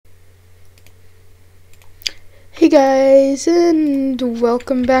Hey guys, and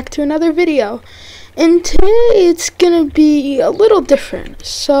welcome back to another video. And today it's gonna be a little different.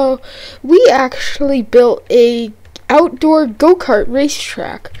 So we actually built a outdoor go-kart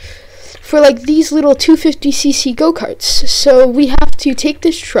racetrack for like these little 250cc go-karts. So we have to take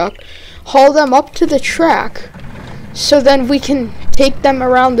this truck, haul them up to the track, so then we can take them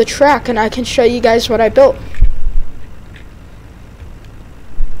around the track and I can show you guys what I built.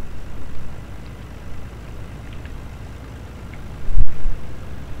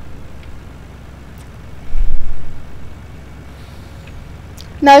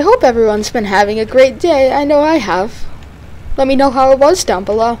 Now I hope everyone's been having a great day. I know I have. Let me know how it was down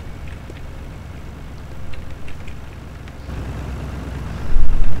below.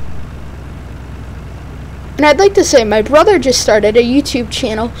 And I'd like to say my brother just started a YouTube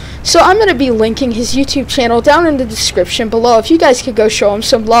channel, so I'm going to be linking his YouTube channel down in the description below. If you guys could go show him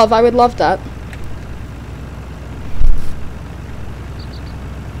some love, I would love that.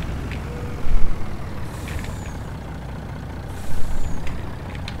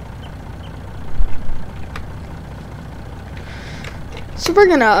 So we're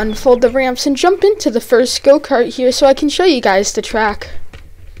gonna unfold the ramps and jump into the first go-kart here so I can show you guys the track.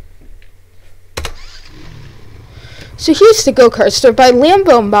 So here's the go-karts. They're by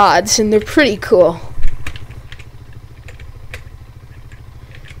Lambo Mods and they're pretty cool.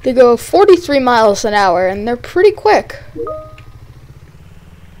 They go 43 miles an hour and they're pretty quick.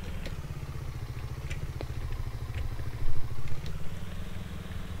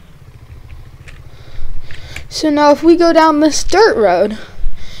 So now if we go down this dirt road,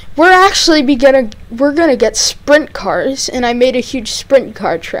 we're gonna get sprint cars, and I made a huge sprint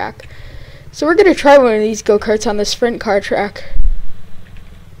car track. So we're gonna try one of these go-karts on the sprint car track.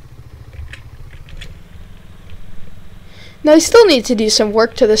 Now I still need to do some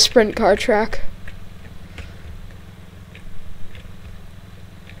work to the sprint car track,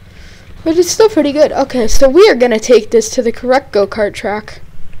 but it's still pretty good. Okay, so we are gonna take this to the correct go-kart track.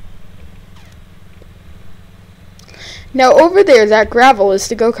 Now over there, that gravel is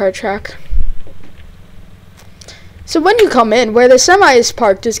the go-kart track. So when you come in, where the semi is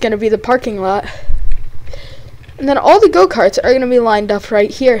parked is going to be the parking lot. And then all the go-karts are going to be lined up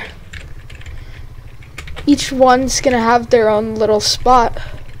right here. Each one's going to have their own little spot.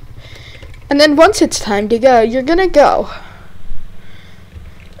 And then once it's time to go, you're going to go.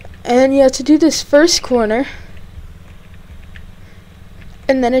 And you have to do this first corner.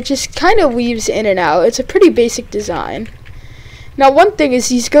 And then it just kind of weaves in and out. It's a pretty basic design. Now one thing is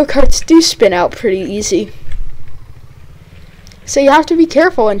these go-karts do spin out pretty easy, so you have to be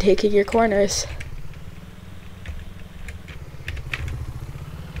careful when taking your corners.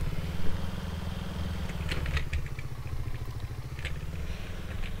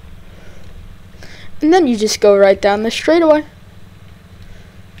 And then you just go right down the straightaway.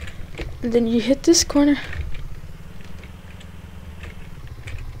 And then you hit this corner.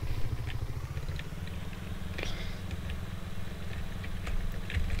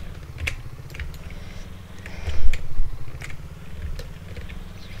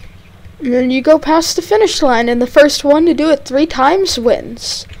 And then you go past the finish line, and the first one to do it 3 times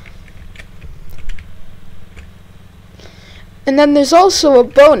wins. And then there's also a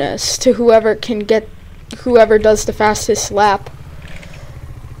bonus to whoever does the fastest lap.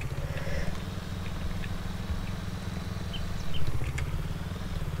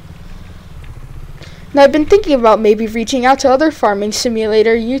 Now I've been thinking about maybe reaching out to other farming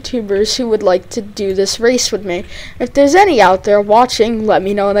simulator YouTubers who would like to do this race with me. If there's any out there watching, let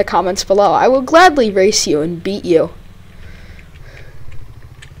me know in the comments below. I will gladly race you and beat you.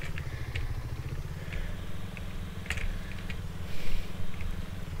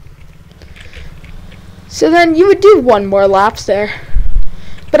 So then you would do one more lap there.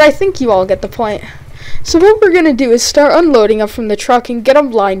 But I think you all get the point. So what we're going to do is start unloading them from the truck and get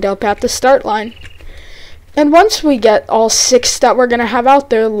them lined up at the start line. And once we get all 6 that we're going to have out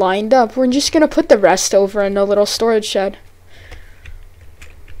there lined up, we're just going to put the rest over in a little storage shed.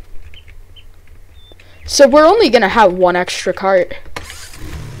 So we're only going to have 1 extra cart.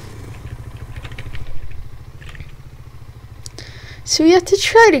 So we have to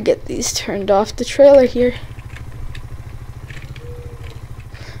try to get these turned off the trailer here.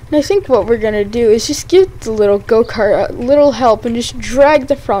 And I think what we're going to do is just give the little go-kart a little help and just drag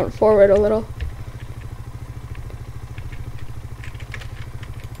the front forward a little.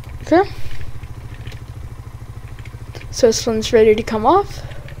 Okay. So this one's ready to come off.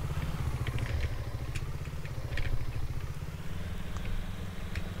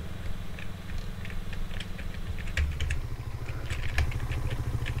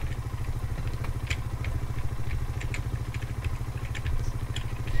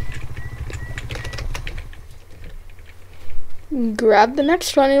 grab the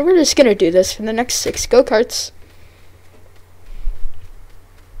next one, and we're just gonna do this for the next 6 go-karts.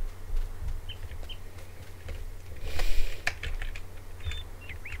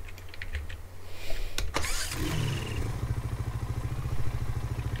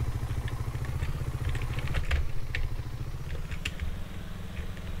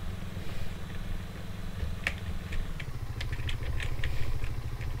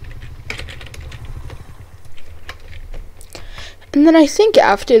 And then I think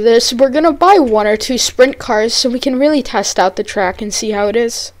after this, we're gonna buy 1 or 2 sprint cars so we can really test out the track and see how it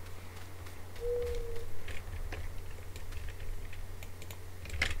is.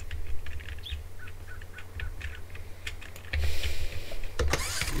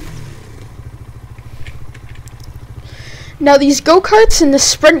 Now these go-karts and the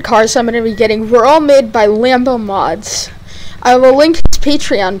sprint cars I'm gonna be getting were all made by Lambo Mods. I will link his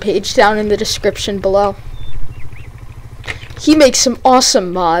Patreon page down in the description below. He makes some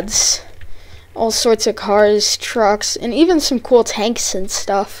awesome mods. All sorts of cars, trucks, and even some cool tanks and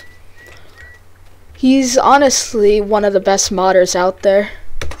stuff. He's honestly one of the best modders out there.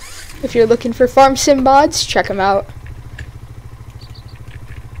 If you're looking for farm sim mods, check him out.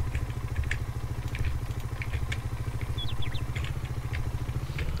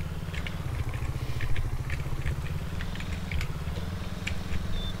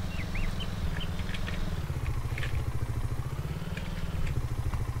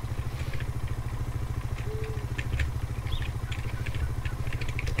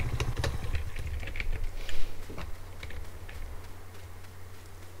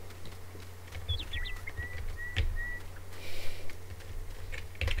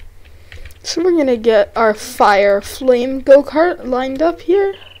 So we're gonna get our fire flame go-kart lined up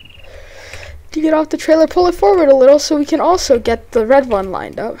here. To get off the trailer, pull it forward a little so we can also get the red one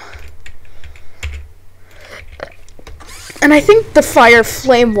lined up. And I think the fire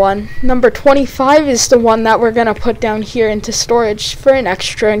flame one, number 25, is the one that we're gonna put down here into storage for an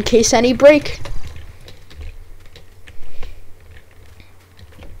extra in case any break.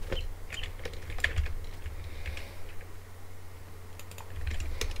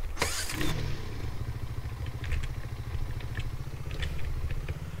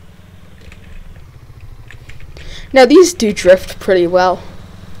 Now these do drift pretty well.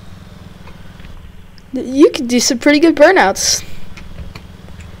 You could do some pretty good burnouts.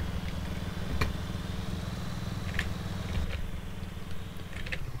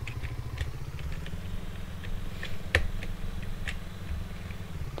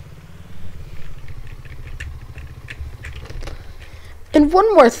 And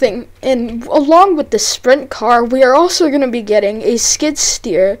one more thing, and along with the sprint car, we are also going to be getting a skid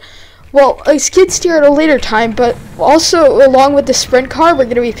steer. Well, a skid steer at a later time, but also along with the sprint car, we're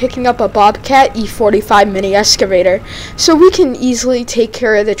going to be picking up a Bobcat E45 mini excavator, so we can easily take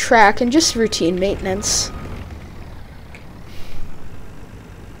care of the track and just routine maintenance.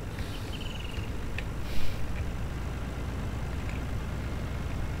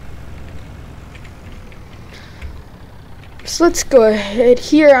 So let's go ahead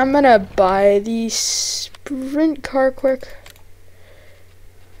here. I'm going to buy the sprint car quick.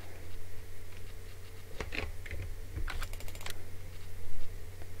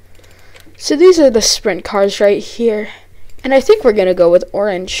 So these are the sprint cars right here, and I think we're gonna go with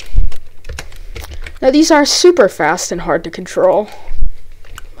orange. Now these aren't super fast and hard to control,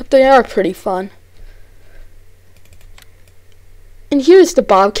 but they are pretty fun. And here's the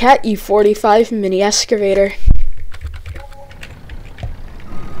Bobcat E45 mini excavator.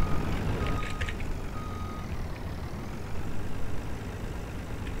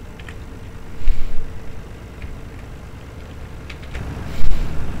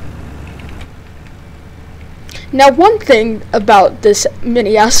 Now one thing about this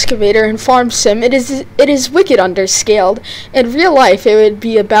mini excavator in Farm Sim, it is wicked underscaled. In real life it would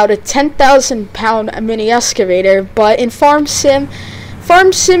be about a 10,000 pound mini excavator, but in Farm Sim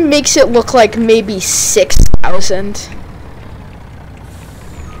makes it look like maybe 6,000.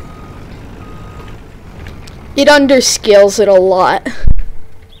 It underscales it a lot.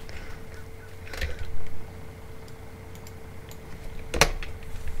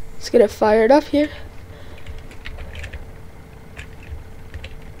 Let's get it fired up here.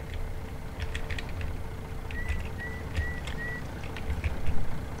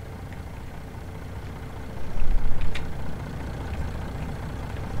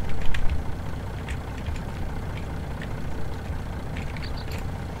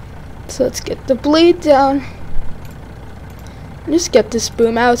 So let's get the blade down. And just get this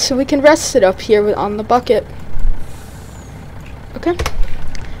boom out so we can rest it up here on the bucket. Okay.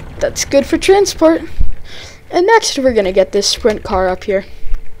 That's good for transport. And next we're going to get this sprint car up here.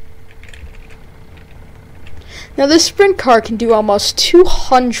 Now this sprint car can do almost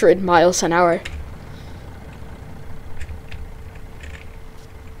 200 miles an hour.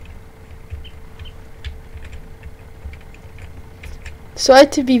 So I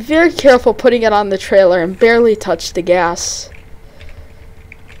had to be very careful putting it on the trailer and barely touch the gas.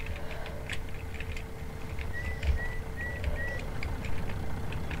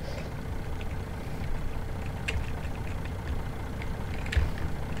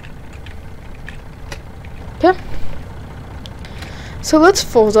 Okay. So let's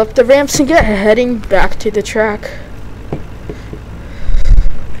fold up the ramps and get heading back to the track.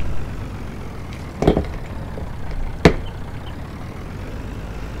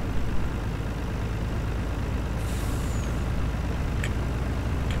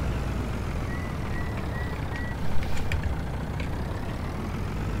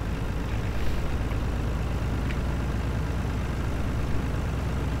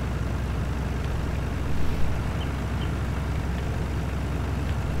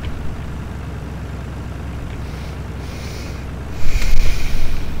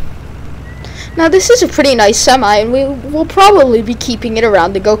 Now this is a pretty nice semi, and we will probably be keeping it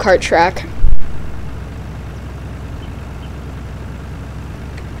around the go-kart track.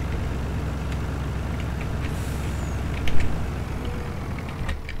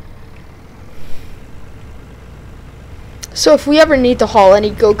 So if we ever need to haul any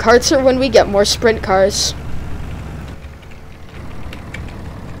go-karts or when we get more sprint cars.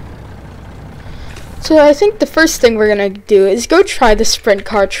 So I think the first thing we're going to do is go try the sprint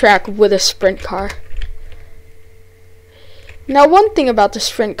car track with a sprint car. Now one thing about the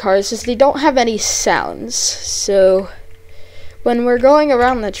sprint cars is they don't have any sounds. So when we're going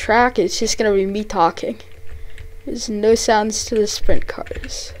around the track, it's just going to be me talking. There's no sounds to the sprint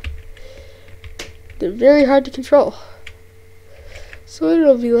cars. They're very hard to control. So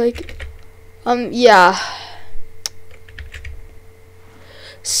it'll be like, yeah.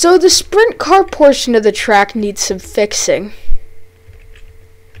 So the sprint car portion of the track needs some fixing.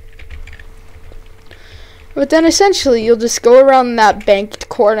 But then essentially you'll just go around that banked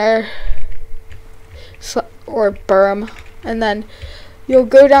corner or berm, and then you'll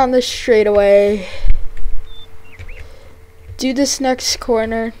go down the straightaway, do this next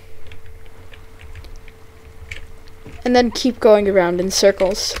corner, and then keep going around in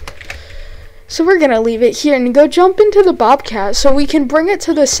circles. So we're gonna leave it here and go jump into the Bobcat so we can bring it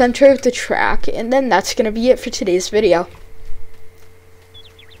to the center of the track, and then that's gonna be it for today's video.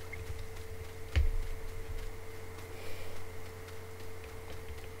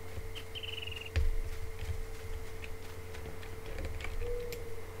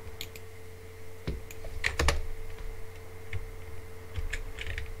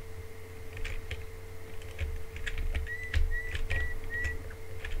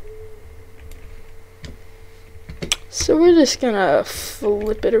 So we're just gonna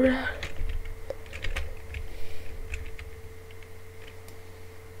flip it around.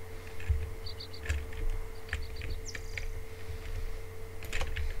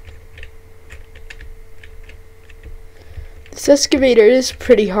 This excavator is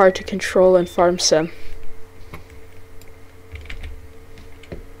pretty hard to control in Farm Sim.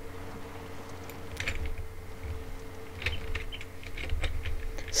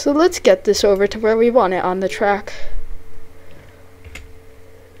 So let's get this over to where we want it on the track.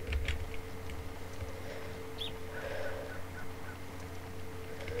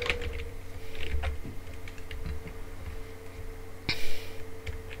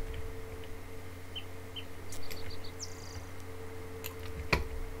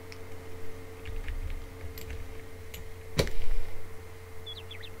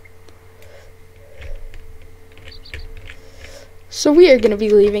 So we are going to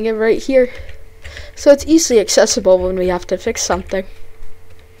be leaving it right here, so it's easily accessible when we have to fix something.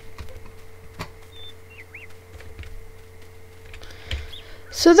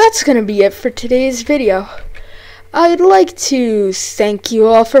 So that's going to be it for today's video. I'd like to thank you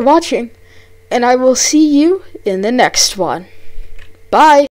all for watching, and I will see you in the next one. Bye!